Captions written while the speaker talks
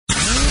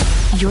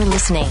You're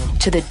listening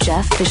to The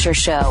Jeff Fisher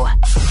Show.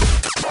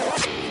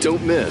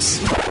 Don't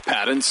miss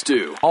Pat and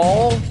Stu.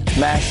 All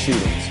mass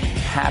shootings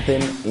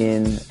happen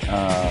in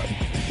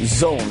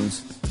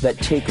zones that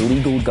take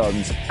legal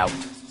guns out.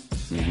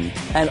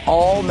 Mm-hmm. And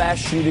all mass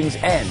shootings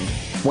end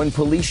when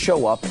police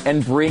show up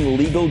and bring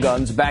legal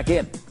guns back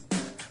in.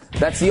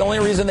 That's the only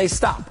reason they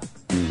stop.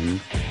 Mm-hmm.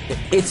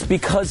 It's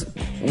because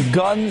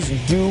guns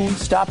do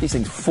stop these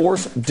things.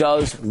 Force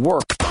does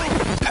work.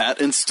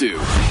 Pat and Stu,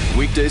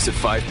 weekdays at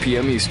 5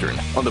 p.m. Eastern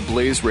on the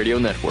Blaze Radio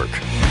Network.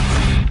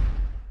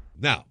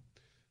 Now,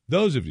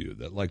 those of you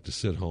that like to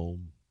sit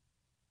home,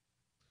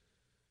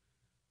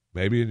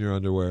 maybe in your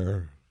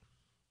underwear,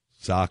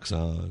 socks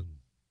on,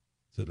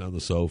 sitting on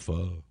the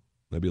sofa,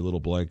 maybe a little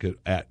blanket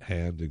at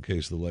hand in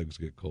case the legs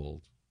get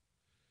cold,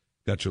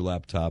 got your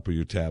laptop or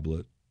your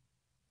tablet,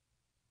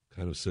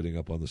 kind of sitting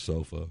up on the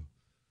sofa,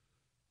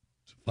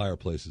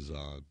 fireplace is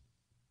on,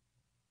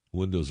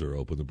 windows are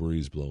open, the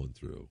breeze blowing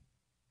through,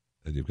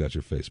 and you've got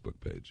your Facebook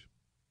page.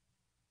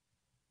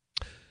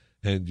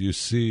 And you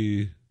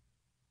see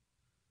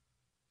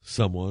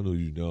someone who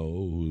you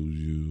know,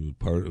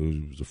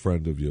 who's a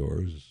friend of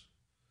yours,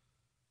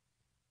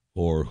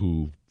 or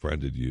who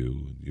friended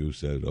you, and you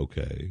said,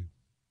 okay,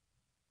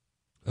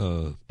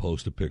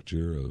 post a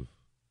picture of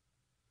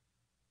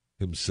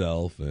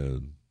himself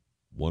and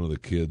one of the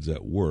kids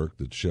at work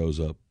that shows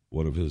up,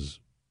 one of his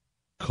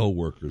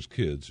co-workers'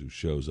 kids who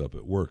shows up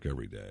at work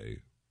every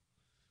day.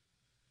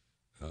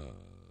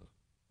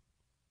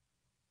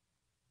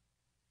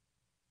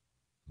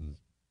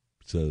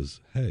 Says,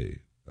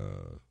 hey,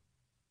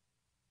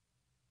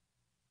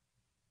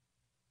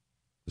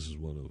 this is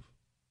one of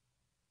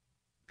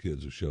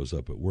kids who shows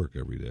up at work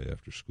every day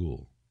after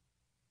school.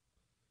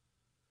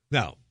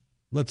 Now,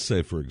 let's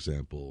say, for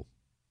example,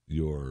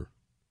 you're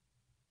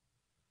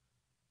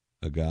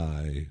a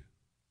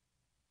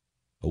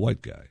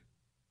white guy,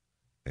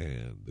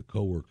 and the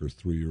coworker's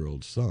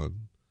 3-year-old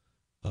son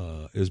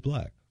is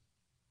black.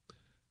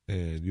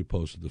 And you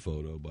posted the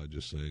photo by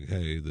just saying,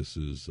 hey, this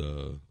is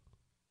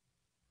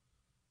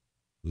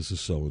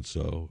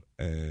so-and-so,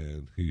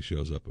 and he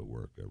shows up at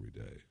work every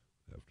day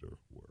after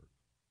work.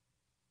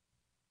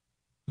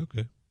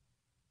 Okay.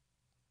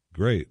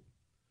 Great.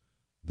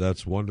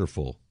 That's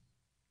wonderful.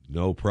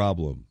 No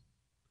problem.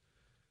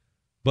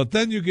 But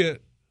then you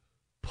get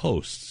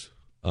posts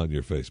on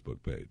your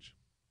Facebook page.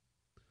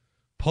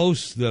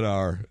 Posts that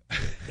are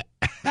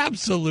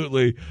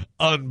absolutely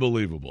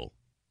unbelievable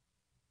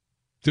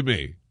to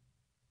me.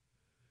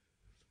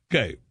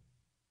 Okay.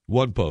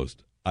 One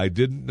post. I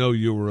didn't know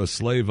you were a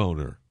slave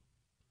owner.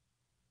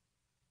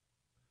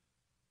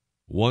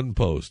 One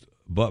post.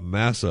 But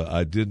massa,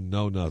 I didn't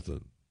know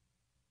nothing.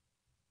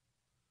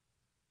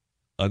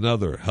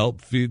 Another, help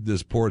feed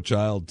this poor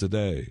child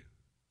today.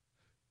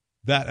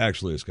 That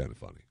actually is kind of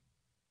funny.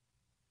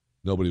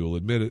 Nobody will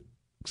admit it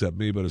except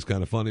me, but it's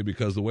kind of funny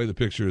because the way the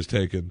picture is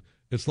taken,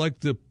 it's like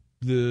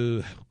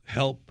the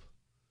help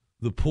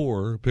the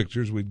poor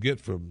pictures we get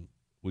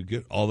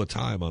all the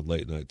time on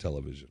late night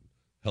television.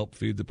 Help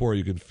feed the poor.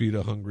 You can feed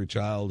a hungry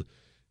child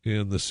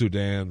in the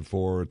Sudan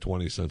for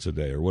 20 cents a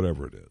day or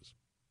whatever it is.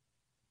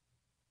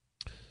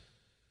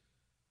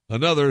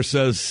 Another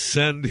says,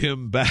 send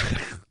him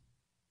back.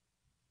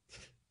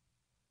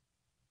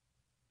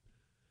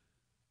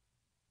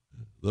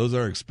 Those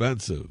are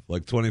expensive,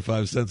 like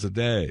 25 cents a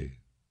day.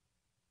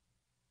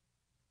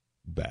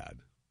 Bad.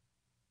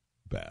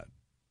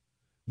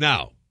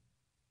 Now,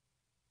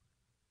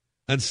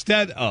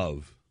 instead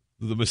of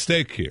the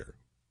mistake here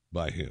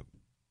by him,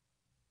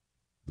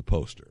 the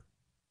poster,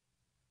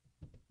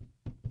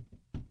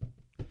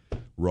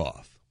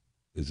 Roth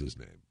is his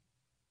name.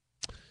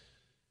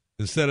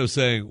 Instead of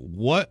saying,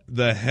 what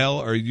the hell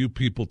are you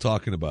people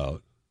talking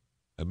about,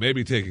 and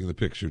maybe taking the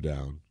picture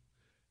down,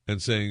 and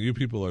saying you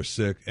people are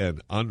sick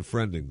and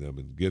unfriending them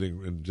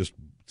and just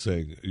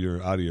saying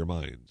you're out of your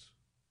minds.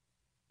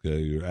 Okay,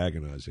 you're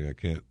agonizing.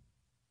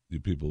 You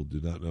people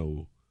do not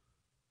know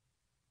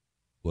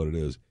what it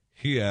is.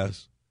 He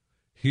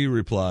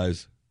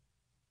replies,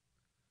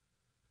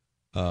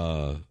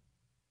 the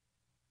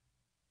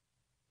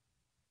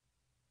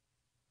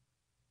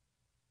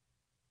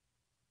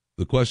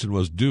question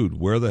was, dude,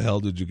 where the hell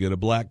did you get a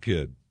black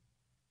kid?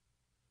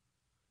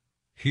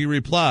 He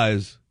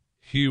replies,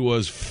 he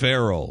was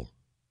feral.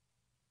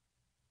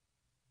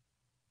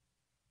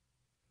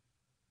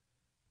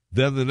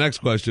 Then the next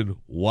question,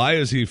 why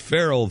is he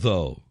feral,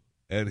 though?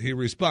 And he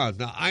responds.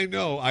 Now, I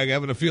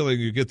have a feeling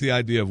you get the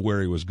idea of where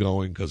he was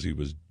going because he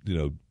was,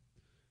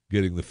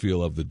 getting the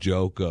feel of the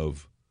joke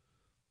of,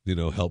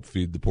 help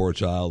feed the poor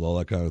child, all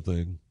that kind of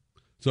thing.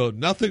 So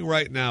nothing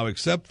right now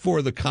except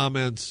for the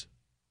comments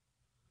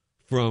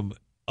from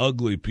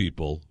ugly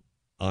people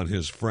on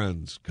his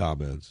friends'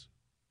 comments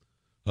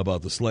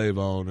about the slave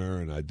owner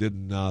and I did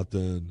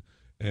nothing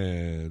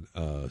and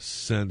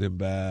send him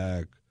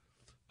back.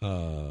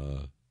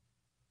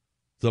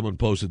 Someone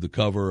posted the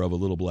cover of a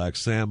Little Black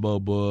Sambo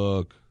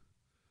book.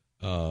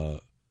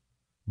 But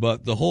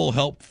the whole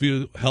help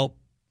feed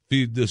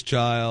this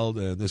child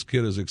and this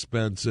kid is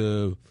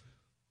expensive.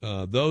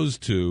 those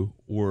two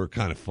were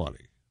kind of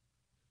funny.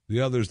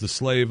 The others, the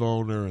slave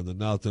owner and the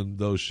nothing,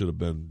 those should have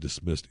been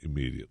dismissed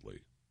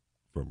immediately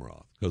from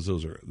Roth because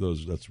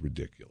that's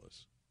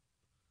ridiculous.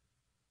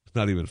 It's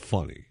not even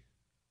funny.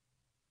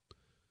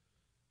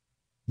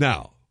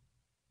 Now,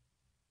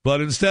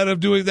 but instead of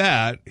doing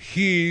that,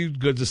 he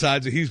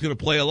decides that he's going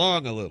to play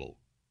along a little.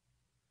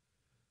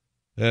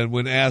 And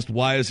when asked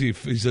why is he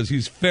says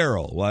he's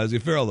feral. Why is he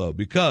feral, though?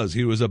 Because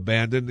he was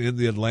abandoned in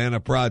the Atlanta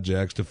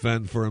projects to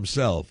fend for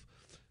himself.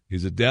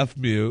 He's a deaf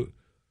mute,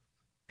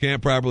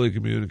 can't properly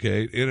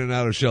communicate, in and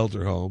out of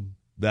shelter home.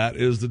 That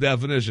is the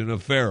definition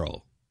of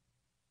feral.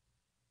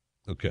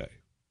 Okay.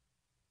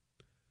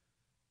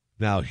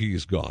 Now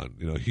he's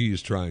gone.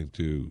 He's trying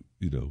to,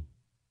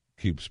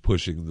 keeps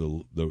pushing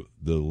the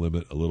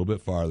limit a little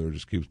bit farther,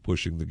 just keeps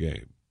pushing the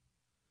game.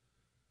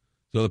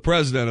 So the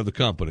president of the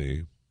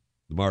company,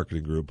 the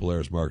marketing group,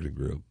 Polaris Marketing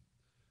Group,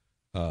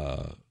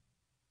 the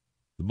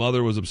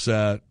mother was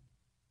upset,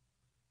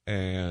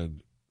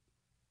 and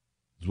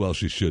as well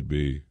she should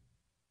be,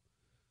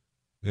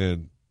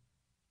 and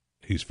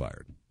he's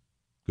fired.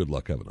 Good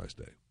luck. Have a nice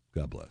day.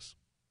 God bless.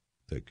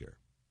 Take care.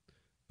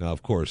 Now,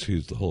 of course,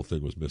 the whole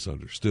thing was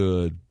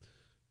misunderstood.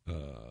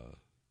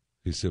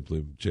 He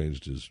simply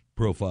changed his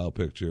profile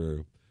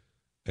picture,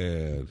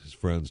 and his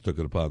friends took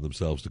it upon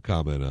themselves to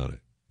comment on it.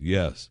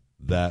 Yes,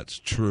 that's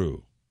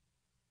true.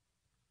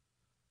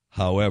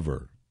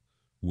 However,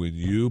 when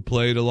you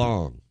played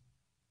along,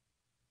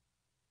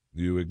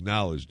 you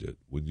acknowledged it.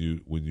 When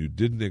you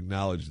didn't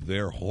acknowledge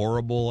their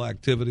horrible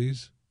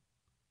activities,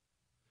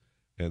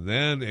 and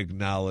then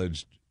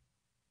acknowledged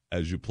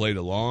as you played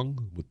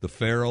along with the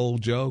feral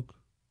joke,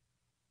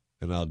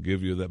 and I'll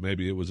give you that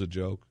maybe it was a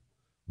joke,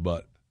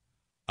 but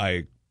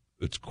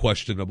it's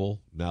questionable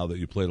now that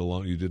you played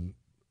along. You didn't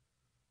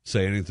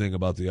say anything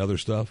about the other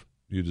stuff.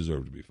 You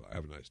deserve to be fired.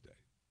 Have a nice day.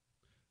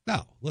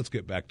 Now, let's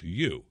get back to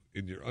you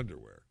in your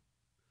underwear,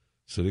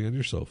 sitting on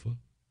your sofa,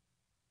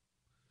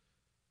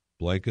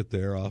 blanket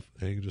there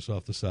hanging just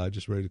off the side,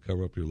 just ready to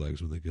cover up your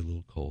legs when they get a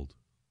little cold.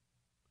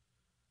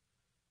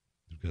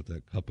 You've got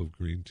that cup of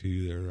green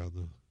tea there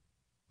on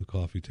the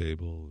coffee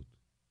table,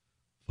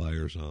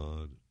 fire's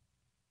on.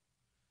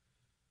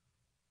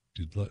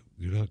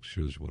 You're not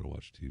sure that you want to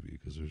watch TV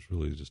because there's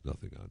really just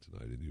nothing on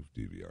tonight, and you've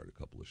DVR'd a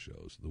couple of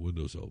shows. The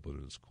window's open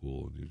and it's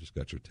cool, and you just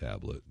got your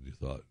tablet, and you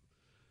thought,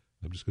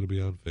 I'm just going to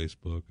be on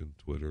Facebook and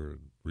Twitter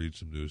and read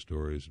some news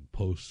stories and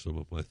post some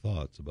of my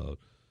thoughts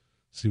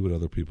see what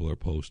other people are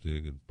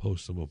posting, and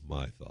post some of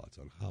my thoughts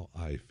on how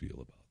I feel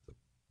about them.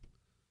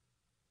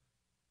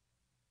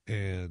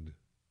 And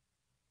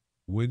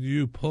when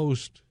you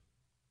post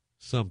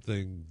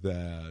something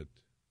that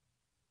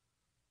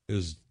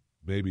is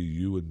maybe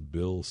you and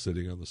Bill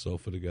sitting on the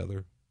sofa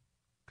together,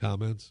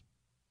 comments,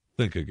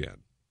 think again.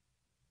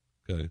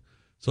 Okay?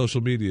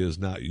 Social media is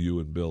not you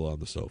and Bill on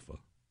the sofa.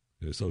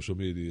 Okay? Social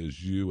media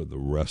is you and the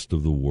rest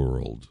of the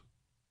world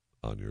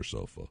on your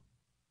sofa.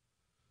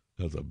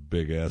 That's a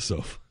big-ass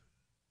sofa.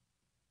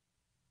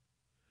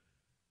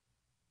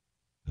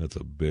 That's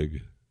a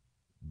big,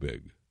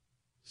 big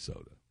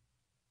soda.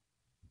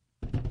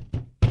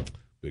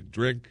 Big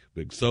drink,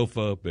 big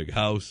sofa, big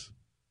house,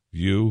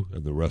 you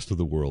and the rest of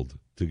the world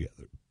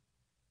together.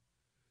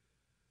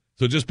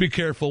 So just be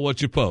careful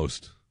what you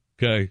post,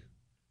 okay?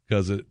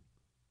 Because it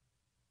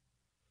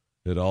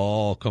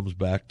all comes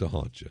back to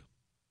haunt you.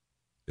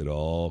 It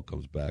all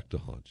comes back to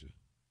haunt you.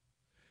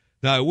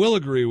 Now, I will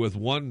agree with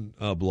one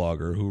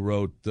blogger who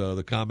wrote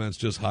the comments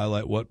just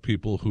highlight what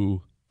people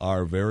who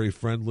are very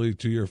friendly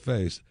to your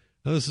face.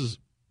 Now, this is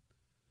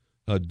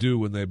do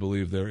when they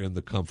believe they're in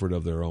the comfort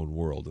of their own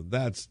world. And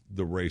that's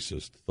the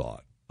racist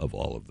thought of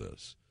all of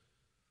this.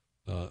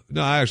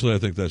 No, actually, I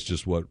think that's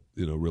just what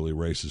really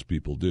racist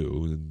people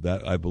do, and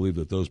that I believe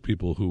that those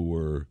people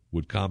who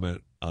would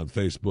comment on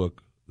Facebook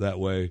that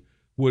way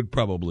would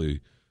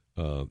probably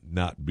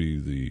not be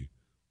the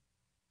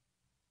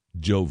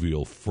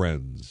jovial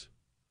friends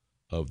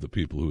of the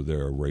people who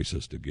they're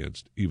racist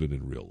against, even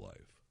in real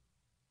life.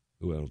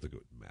 I don't think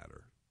it would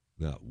matter,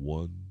 not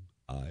one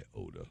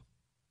iota.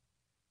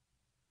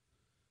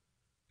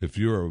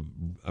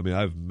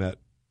 I've met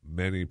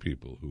many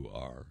people who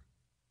are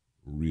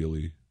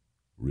really,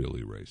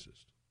 really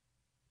racist.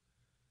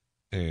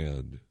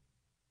 And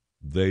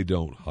they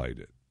don't hide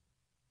it.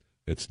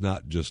 It's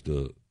not just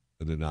an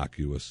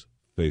innocuous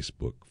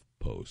Facebook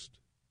post.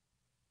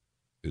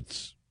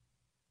 It's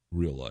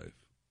real life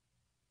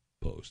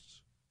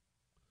posts.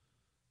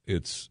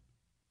 It's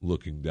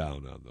looking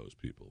down on those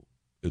people.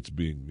 It's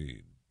being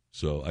mean.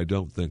 So I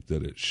don't think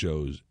that it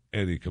shows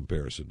any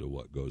comparison to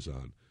what goes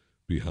on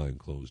behind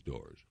closed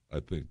doors. I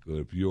think that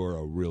if you're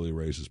a really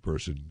racist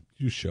person,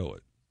 you show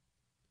it.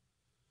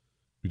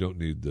 You don't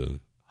need to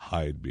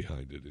hide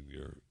behind it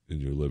in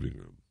your living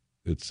room.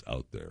 It's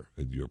out there,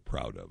 and you're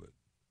proud of it.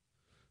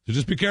 So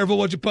just be careful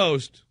what you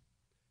post.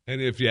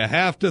 And if you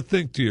have to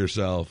think to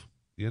yourself,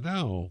 I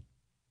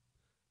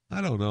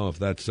don't know if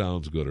that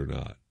sounds good or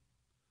not.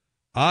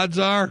 Odds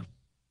are,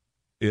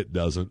 it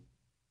doesn't.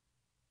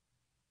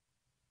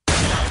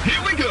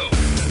 Here we go.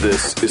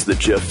 This is the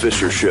Jeff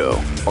Fisher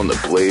Show on the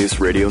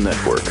Blaze Radio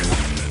Network.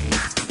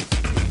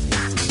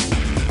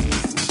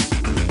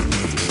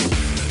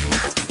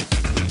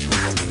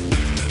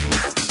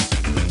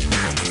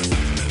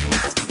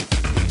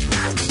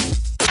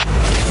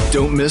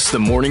 Don't miss the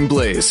Morning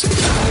Blaze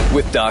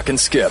with Doc and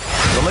Skip.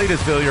 The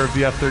latest failure of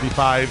the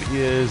F-35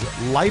 is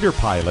lighter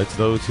pilots,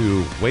 those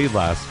who weigh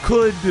less,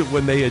 could,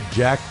 when they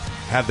eject,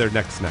 have their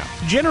neck snap.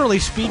 Generally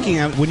speaking,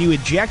 when you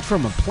eject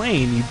from a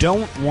plane, you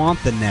don't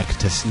want the neck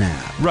to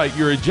snap. Right,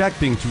 you're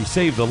ejecting to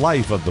save the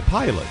life of the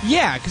pilot.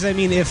 Yeah, because, I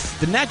mean, if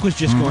the neck was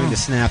just going to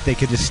snap, they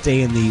could just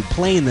stay in the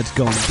plane that's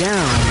going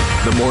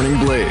down. The Morning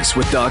Blaze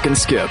with Doc and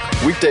Skip.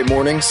 Weekday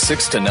mornings,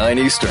 6 to 9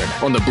 Eastern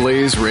on the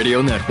Blaze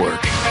Radio Network.